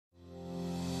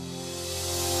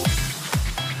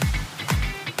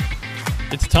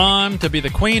It's time to be the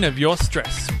queen of your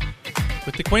stress.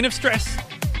 With the Queen of Stress,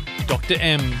 Dr.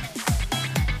 M.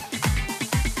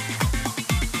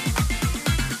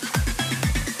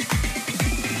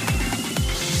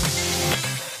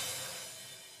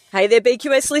 Hey there,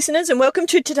 BQS listeners, and welcome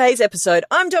to today's episode.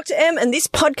 I'm Dr. M, and this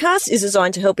podcast is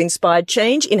designed to help inspire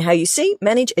change in how you see,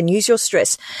 manage, and use your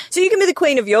stress. So you can be the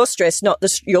queen of your stress, not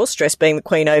your stress being the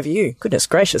queen over you. Goodness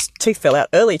gracious, teeth fell out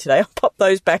early today. I'll pop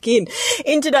those back in.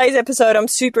 In today's episode, I'm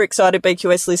super excited,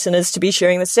 BQS listeners, to be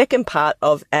sharing the second part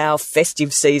of our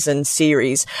festive season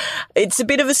series. It's a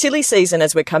bit of a silly season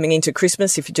as we're coming into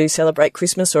Christmas. If you do celebrate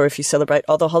Christmas or if you celebrate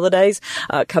other holidays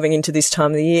coming into this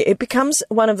time of the year, it becomes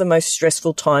one of the most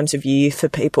stressful times of year for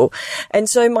people. And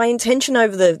so my intention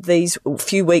over these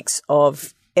few weeks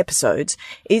of episodes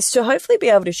is to hopefully be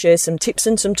able to share some tips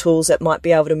and some tools that might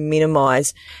be able to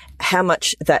minimize how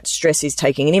much that stress is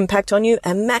taking an impact on you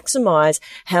and maximize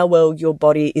how well your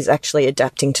body is actually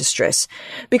adapting to stress.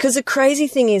 Because the crazy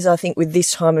thing is, I think, with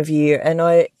this time of year, and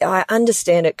I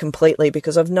understand it completely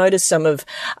because I've noticed some of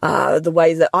the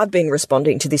ways that I've been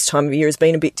responding to this time of year has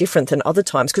been a bit different than other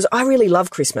times, because I really love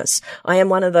Christmas. I am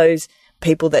one of those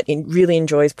people that really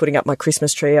enjoys putting up my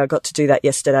Christmas tree. I got to do that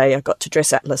yesterday. I got to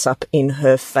dress Atlas up in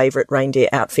her favourite reindeer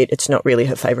outfit. It's not really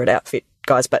her favourite outfit,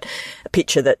 guys, but a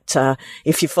picture that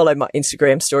if you follow my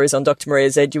Instagram stories on Dr. Maria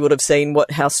Z, you would have seen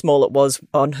how small it was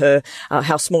on her,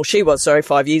 how small she was,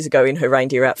 5 years ago in her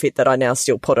reindeer outfit that I now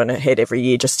still put on her head every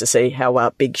year just to see how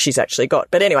big she's actually got.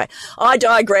 But anyway, I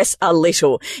digress a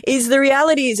little. The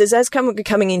reality is as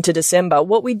coming into December,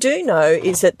 what we do know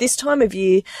is that this time of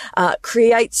year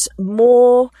creates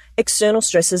more external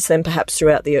stresses than perhaps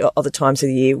throughout the other times of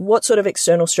the year. What sort of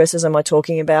external stresses am I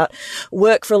talking about?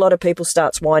 Work for a lot of people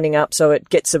starts winding up, so it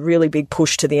gets a really big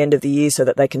push to the end of the year so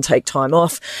that they can take time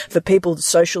off. For people,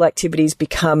 social activities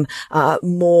become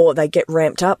more, they get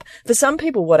ramped up. For some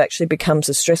people, what actually becomes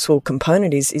a stressful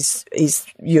component is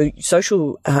your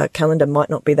social calendar might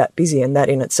not be that busy, and that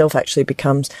in itself actually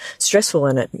becomes stressful,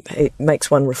 and it makes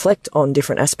one reflect on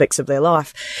different aspects of their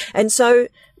life. And so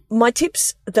my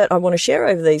tips that I want to share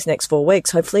over these next 4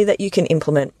 weeks, hopefully that you can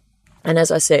implement, and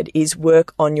as I said, is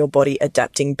work on your body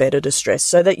adapting better to stress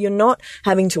so that you're not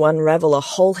having to unravel a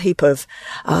whole heap of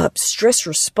stress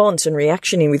response and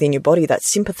reaction within your body, that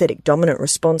sympathetic dominant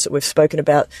response that we've spoken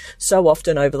about so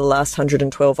often over the last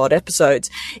 112 odd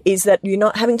episodes, is that you're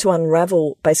not having to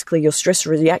unravel basically your stress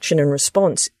reaction and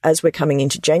response as we're coming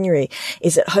into January,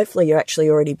 is that hopefully you're actually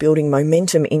already building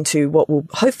momentum into what will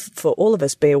hope for all of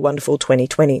us be a wonderful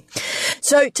 2020.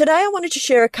 So today I wanted to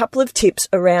share a couple of tips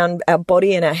around our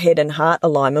body and our head and heart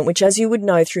alignment, which, as you would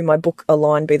know through my book,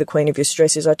 Align, Be the Queen of Your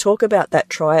Stress, is I talk about that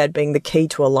triad being the key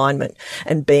to alignment,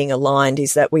 and being aligned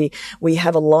is that we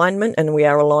have alignment and we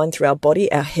are aligned through our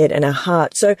body, our head and our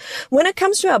heart. So when it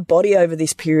comes to our body over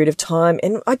this period of time,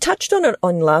 and I touched on it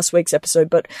on last week's episode,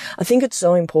 but I think it's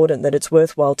so important that it's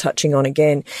worthwhile touching on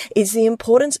again, is the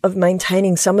importance of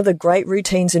maintaining some of the great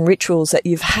routines and rituals that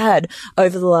you've had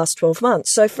over the last 12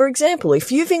 months. So for example,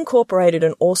 if you've incorporated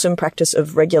an awesome practice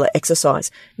of regular exercise,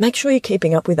 make sure you're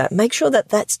keeping up with that. Make sure that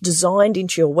that's designed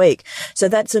into your week. So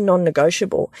that's a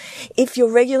non-negotiable. If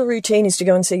your regular routine is to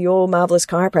go and see your marvelous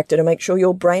chiropractor to make sure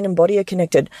your brain and body are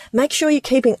connected, make sure you're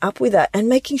keeping up with that, and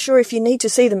making sure if you need to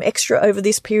see them extra over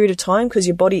this period of time because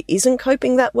your body isn't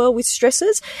coping that well with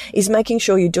stresses, is making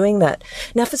sure you're doing that.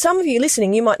 Now, for some of you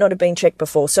listening, you might not have been checked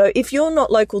before. So if you're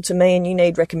not local to me and you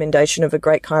need recommendation of a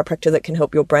great chiropractor that can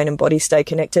help your brain and body stay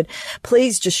connected,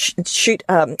 please just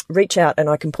reach out and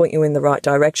I can point you in the right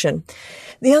direction.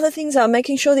 The other things are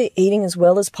making sure that you're eating as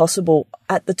well as possible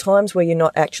at the times where you're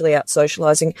not actually out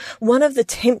socializing. One of the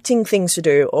tempting things to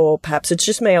do, or perhaps it's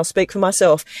just me, I'll speak for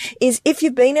myself, is if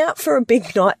you've been out for a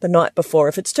big night the night before,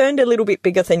 if it's turned a little bit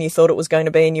bigger than you thought it was going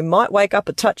to be and you might wake up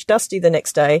a touch dusty the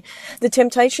next day, the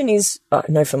temptation is, I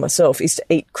know for myself, is to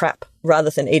eat crap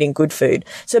rather than eating good food.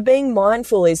 So being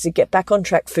mindful is to get back on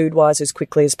track food-wise as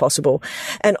quickly as possible.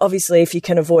 And obviously, if you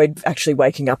can avoid actually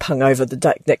waking up hungover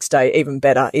the next day, even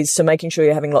better, is to making sure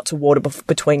you're having lots of water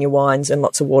between your wines and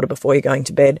lots of water before you're going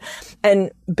to bed.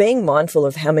 And being mindful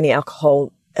of how many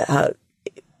alcohol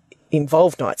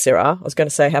involved nights there are. I was going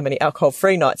to say how many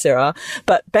alcohol-free nights there are,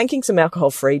 but banking some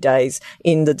alcohol-free days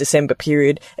in the December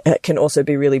period can also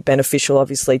be really beneficial,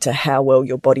 obviously, to how well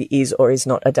your body is or is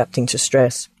not adapting to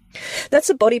stress. That's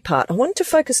a body part. I want to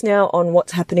focus now on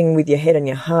what's happening with your head and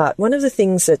your heart. One of the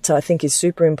things that I think is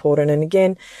super important, and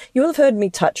again, you will have heard me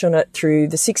touch on it through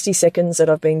the 60 seconds that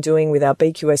I've been doing with our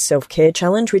BQS Self-Care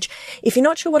Challenge, which, if you're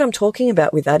not sure what I'm talking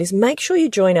about with that, is make sure you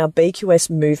join our BQS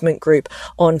movement group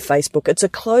on Facebook. It's a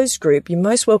closed group. You're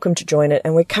most welcome to join it,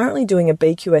 and we're currently doing a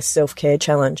BQS Self-Care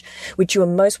Challenge, which you are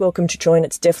most welcome to join.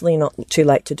 It's definitely not too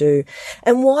late to do.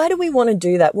 And why do we want to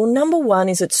do that? Well, number one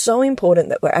is it's so important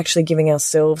that we're actually giving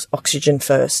ourselves oxygen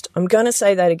first. I'm going to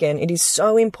say that again. It is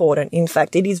so important. In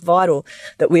fact, it is vital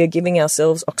that we are giving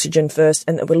ourselves oxygen first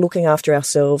and that we're looking after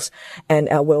ourselves and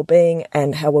our well-being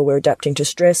and how well we're adapting to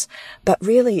stress. But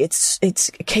really, it's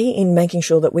key in making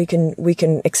sure that we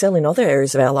can excel in other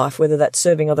areas of our life, whether that's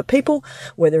serving other people,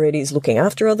 whether it is looking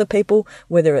after other people,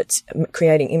 whether it's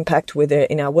creating impact, whether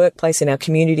in our workplace, in our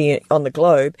community, on the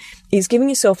globe, is giving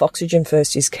yourself oxygen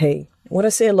first is key. What I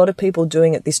see a lot of people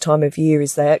doing at this time of year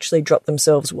is they actually drop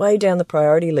themselves way down the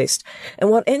priority list. And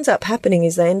what ends up happening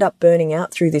is they end up burning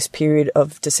out through this period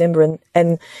of December.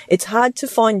 And it's hard to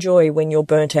find joy when you're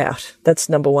burnt out. That's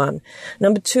number one.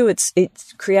 Number two,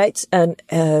 it creates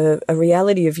a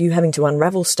reality of you having to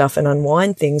unravel stuff and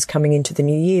unwind things coming into the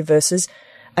new year versus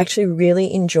actually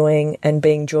really enjoying and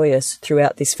being joyous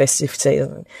throughout this festive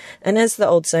season. And as the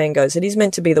old saying goes, it is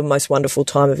meant to be the most wonderful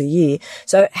time of the year.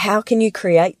 So how can you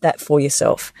create that for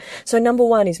yourself? So number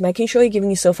one is making sure you're giving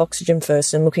yourself oxygen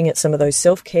first and looking at some of those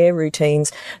self-care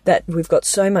routines that we've got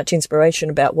so much inspiration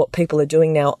about what people are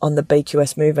doing now on the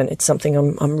BQS movement. It's something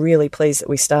I'm really pleased that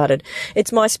we started.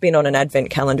 It's my spin on an advent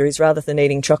calendar is rather than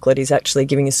eating chocolate is actually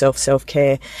giving yourself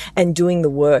self-care and doing the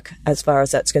work as far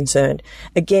as that's concerned.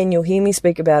 Again, you'll hear me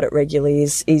speak about it regularly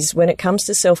is when it comes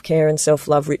to self-care and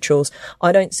self-love rituals,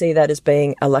 I don't see that as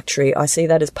being a luxury. I see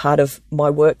that as part of my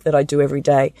work that I do every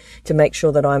day to make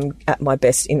sure that I'm at my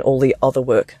best in all the other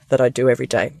work that I do every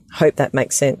day. Hope that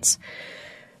makes sense.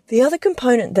 The other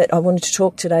component that I wanted to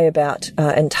talk today about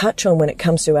and touch on when it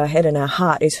comes to our head and our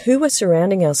heart is who we're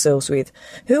surrounding ourselves with.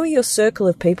 Who are your circle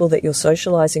of people that you're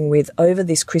socializing with over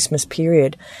this Christmas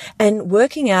period? And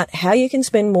working out how you can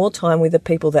spend more time with the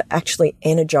people that actually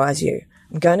energize you.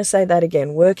 I'm going to say that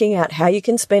again, working out how you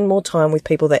can spend more time with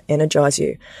people that energize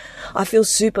you. I feel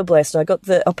super blessed. I got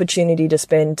the opportunity to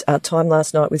spend time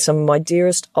last night with some of my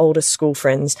dearest, oldest school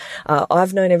friends.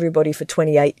 I've known everybody for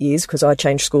 28 years because I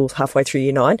changed schools halfway through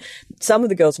year 9. Some of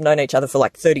the girls have known each other for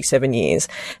like 37 years.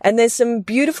 And there's some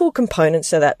beautiful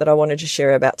components to that I wanted to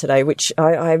share about today, which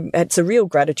it's a real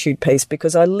gratitude piece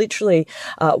because I literally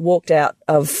walked out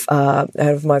of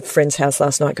my friend's house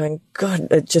last night going, God,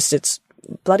 it's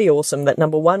bloody awesome that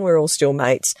number one, we're all still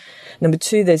mates. Number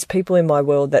two, there's people in my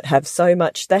world that have so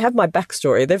much, they have my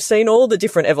backstory. They've seen all the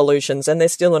different evolutions and they're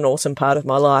still an awesome part of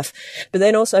my life. But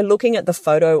then also looking at the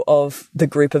photo of the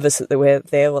group of us that were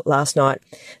there last night,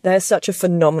 they're such a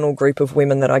phenomenal group of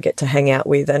women that I get to hang out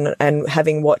with and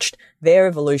having watched their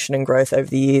evolution and growth over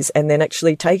the years and then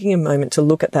actually taking a moment to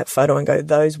look at that photo and go,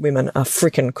 those women are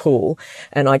freaking cool.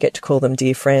 And I get to call them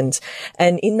dear friends.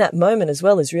 And in that moment as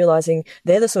well as realizing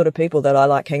they're the sort of people that I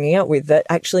like hanging out with that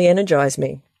actually energize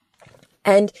me.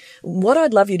 And what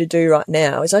I'd love you to do right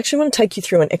now is I actually want to take you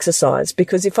through an exercise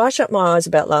because if I shut my eyes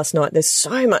about last night, there's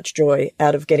so much joy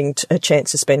out of getting a chance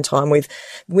to spend time with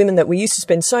women that we used to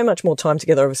spend so much more time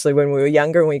together, obviously, when we were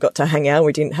younger and we got to hang out.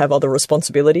 We didn't have other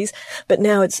responsibilities. But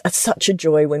now it's such a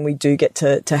joy when we do get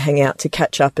to hang out, to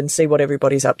catch up and see what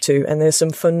everybody's up to. And there's some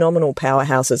phenomenal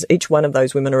powerhouses, each one of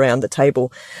those women around the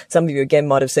table. Some of you, again,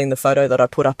 might have seen the photo that I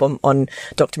put up on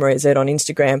Dr. Maria Z on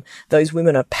Instagram. Those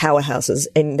women are powerhouses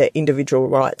in their individual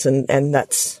rights, and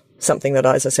that's something that,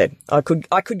 as I said, I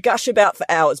could gush about for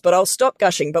hours, but I'll stop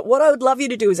gushing. But what I would love you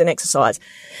to do is an exercise.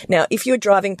 Now, if you're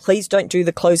driving, please don't do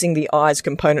the closing the eyes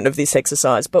component of this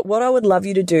exercise. But what I would love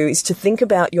you to do is to think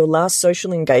about your last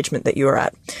social engagement that you were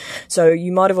at. So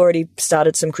you might have already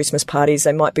started some Christmas parties.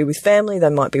 They might be with family. They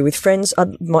might be with friends.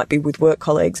 Might be with work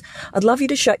colleagues. I'd love you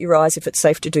to shut your eyes if it's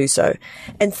safe to do so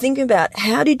and think about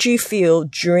how did you feel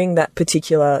during that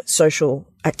particular social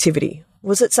activity?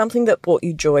 Was it something that brought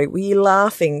you joy? Were you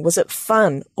laughing? Was it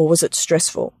fun or was it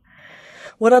stressful?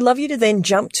 What I'd love you to then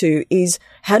jump to is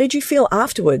how did you feel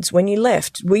afterwards when you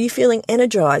left? Were you feeling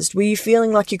energized? Were you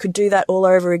feeling like you could do that all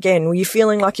over again? Were you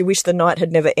feeling like you wish the night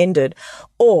had never ended?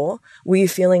 Or were you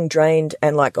feeling drained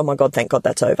and like, oh my God, thank God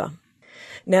that's over?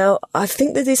 Now, I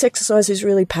think that this exercise is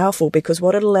really powerful because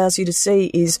what it allows you to see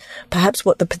is perhaps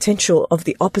what the potential of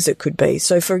the opposite could be.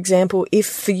 So, for example, if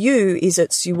for you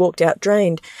it's you walked out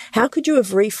drained, how could you have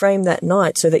reframed that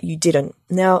night so that you didn't?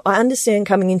 Now, I understand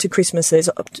coming into Christmas, there's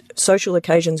social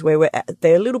occasions where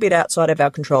they're a little bit outside of our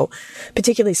control,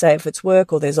 particularly say if it's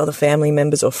work or there's other family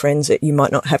members or friends that you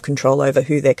might not have control over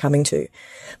who they're coming to.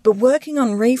 But working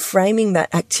on reframing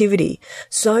that activity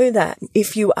so that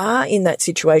if you are in that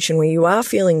situation where you are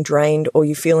feeling drained or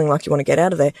you're feeling like you want to get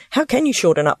out of there, how can you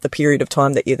shorten up the period of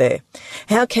time that you're there?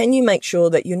 How can you make sure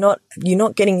that you're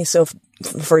not getting yourself,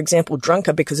 for example,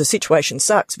 drunker because the situation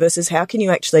sucks, versus how can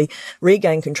you actually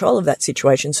regain control of that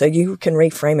situation so you can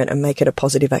reframe it and make it a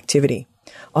positive activity?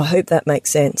 I hope that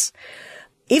makes sense.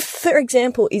 If, for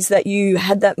example, is that you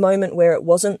had that moment where it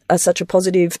wasn't such a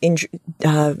positive,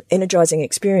 energizing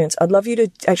experience, I'd love you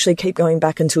to actually keep going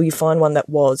back until you find one that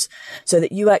was, so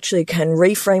that you actually can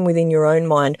reframe within your own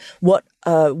mind what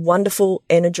a wonderful,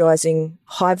 energizing,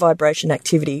 high vibration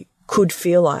activity could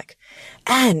feel like.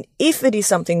 And if it is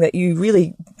something that you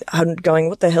really are going,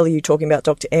 what the hell are you talking about,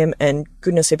 Dr. M? And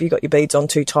goodness, have you got your beads on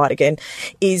too tight again?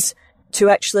 Is to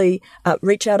actually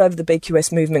reach out over the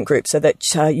BQS movement group so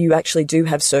that you actually do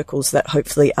have circles that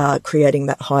hopefully are creating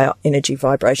that higher energy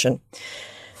vibration.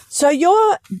 So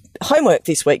your homework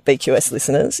this week, BQS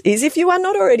listeners, is if you are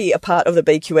not already a part of the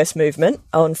BQS movement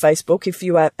on Facebook, if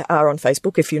you are on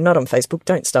Facebook, if you're not on Facebook,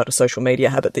 don't start a social media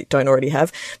habit that you don't already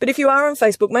have. But if you are on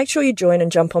Facebook, make sure you join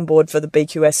and jump on board for the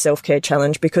BQS Self-Care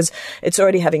Challenge because it's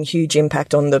already having huge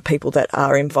impact on the people that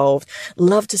are involved.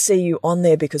 Love to see you on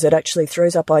there because it actually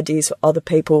throws up ideas for other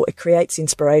people. It creates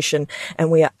inspiration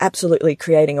and we are absolutely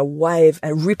creating a wave,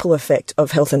 a ripple effect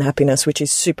of health and happiness, which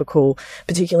is super cool,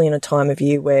 particularly in a time of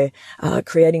year where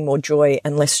creating more joy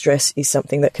and less stress is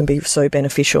something that can be so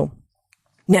beneficial.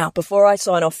 Now, before I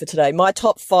sign off for today, my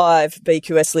top 5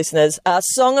 BQS listeners,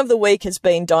 song of the week has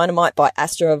been Dynamite by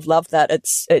Astra. I've loved that.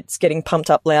 It's getting pumped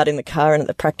up loud in the car and at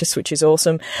the practice, which is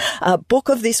awesome. Book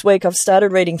of this week, I've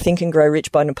started reading Think and Grow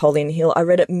Rich by Napoleon Hill. I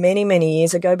read it many, many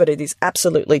years ago, but it is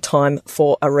absolutely time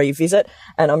for a revisit.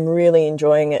 And I'm really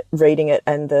enjoying it, reading it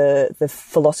and the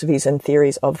philosophies and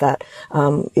theories of that.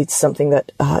 It's something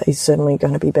that is certainly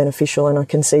going to be beneficial. And I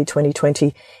can see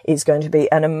 2020 is going to be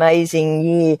an amazing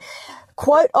year.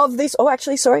 Quote of this,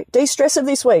 de-stress of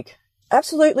this week.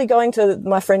 Absolutely going to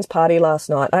my friend's party last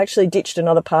night. I actually ditched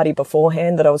another party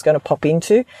beforehand that I was going to pop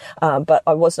into, but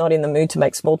I was not in the mood to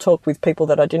make small talk with people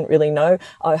that I didn't really know.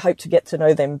 I hope to get to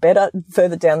know them better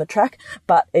further down the track,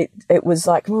 but it was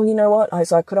like, well, you know what? I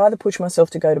was like, could either push myself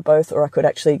to go to both or I could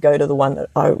actually go to the one that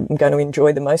I'm going to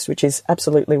enjoy the most, which is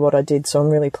absolutely what I did. So I'm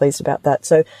really pleased about that.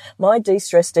 So my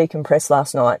de-stress decompress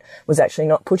last night was actually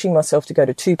not pushing myself to go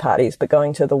to 2 parties, but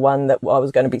going to the one that I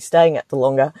was going to be staying at the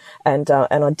longer. And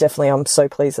I definitely, I'm so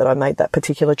pleased that I made that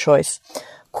particular choice.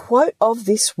 Quote of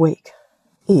this week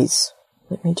is,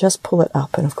 let me just pull it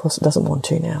up, and of course it doesn't want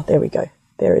to now. There we go.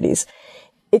 There it is.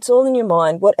 It's all in your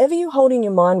mind. Whatever you hold in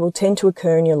your mind will tend to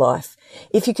occur in your life.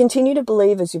 If you continue to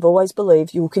believe as you've always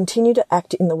believed, you will continue to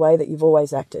act in the way that you've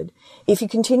always acted. If you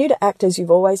continue to act as you've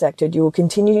always acted, you will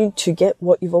continue to get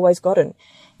what you've always gotten.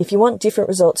 If you want different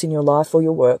results in your life or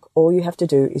your work, all you have to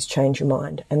do is change your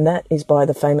mind. And that is by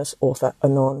the famous author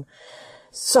Anon.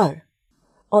 So,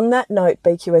 on that note,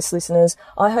 BQS listeners,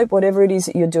 I hope whatever it is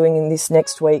that you're doing in this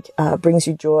next week brings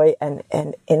you joy and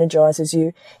energizes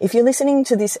you. If you're listening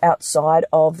to this outside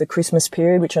of the Christmas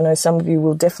period, which I know some of you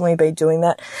will definitely be doing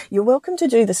that, you're welcome to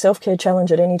do the self-care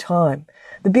challenge at any time.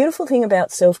 The beautiful thing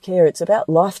about self-care, it's about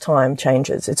lifetime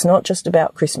changes. It's not just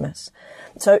about Christmas.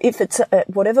 So if it's at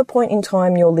whatever point in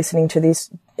time you're listening to this,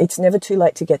 it's never too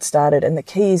late to get started. And the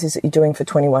key is that you're doing for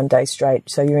 21 days straight.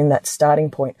 So you're in that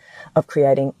starting point of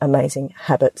creating amazing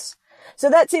habits. So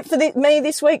that's it for me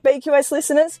this week, BQS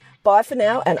listeners. Bye for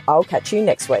now, and I'll catch you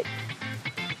next week.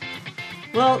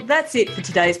 Well, that's it for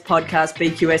today's podcast,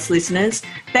 BQS listeners.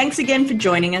 Thanks again for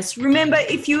joining us. Remember,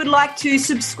 if you would like to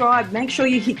subscribe, make sure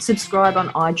you hit subscribe on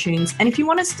iTunes. And if you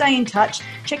want to stay in touch,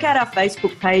 check out our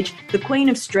Facebook page, The Queen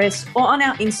of Stress, or on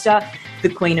our Insta, The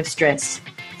Queen of Stress.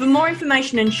 For more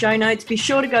information and show notes, be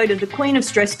sure to go to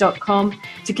thequeenofstress.com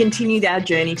to continue our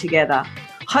journey together.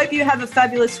 Hope you have a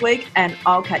fabulous week, and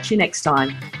I'll catch you next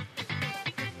time.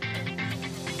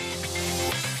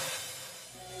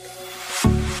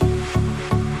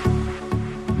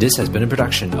 This has been a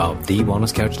production of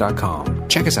TheWellnessCouch.com.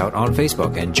 Check us out on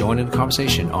Facebook and join in the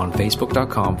conversation on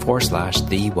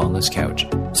Facebook.com/The Wellness Couch.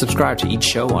 Subscribe to each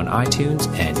show on iTunes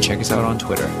and check us out on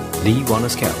Twitter. The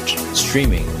Wellness Couch,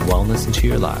 streaming wellness into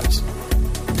your lives.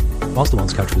 Whilst the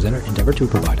Wellness Couch presenter endeavour to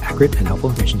provide accurate and helpful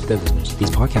information to their listeners, these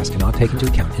podcasts cannot take into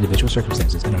account individual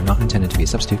circumstances and are not intended to be a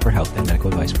substitute for health and medical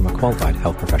advice from a qualified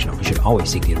health professional. You should always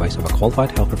seek the advice of a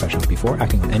qualified health professional before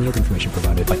acting on any of the information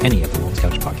provided by any of the Wellness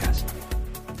Couch podcasts.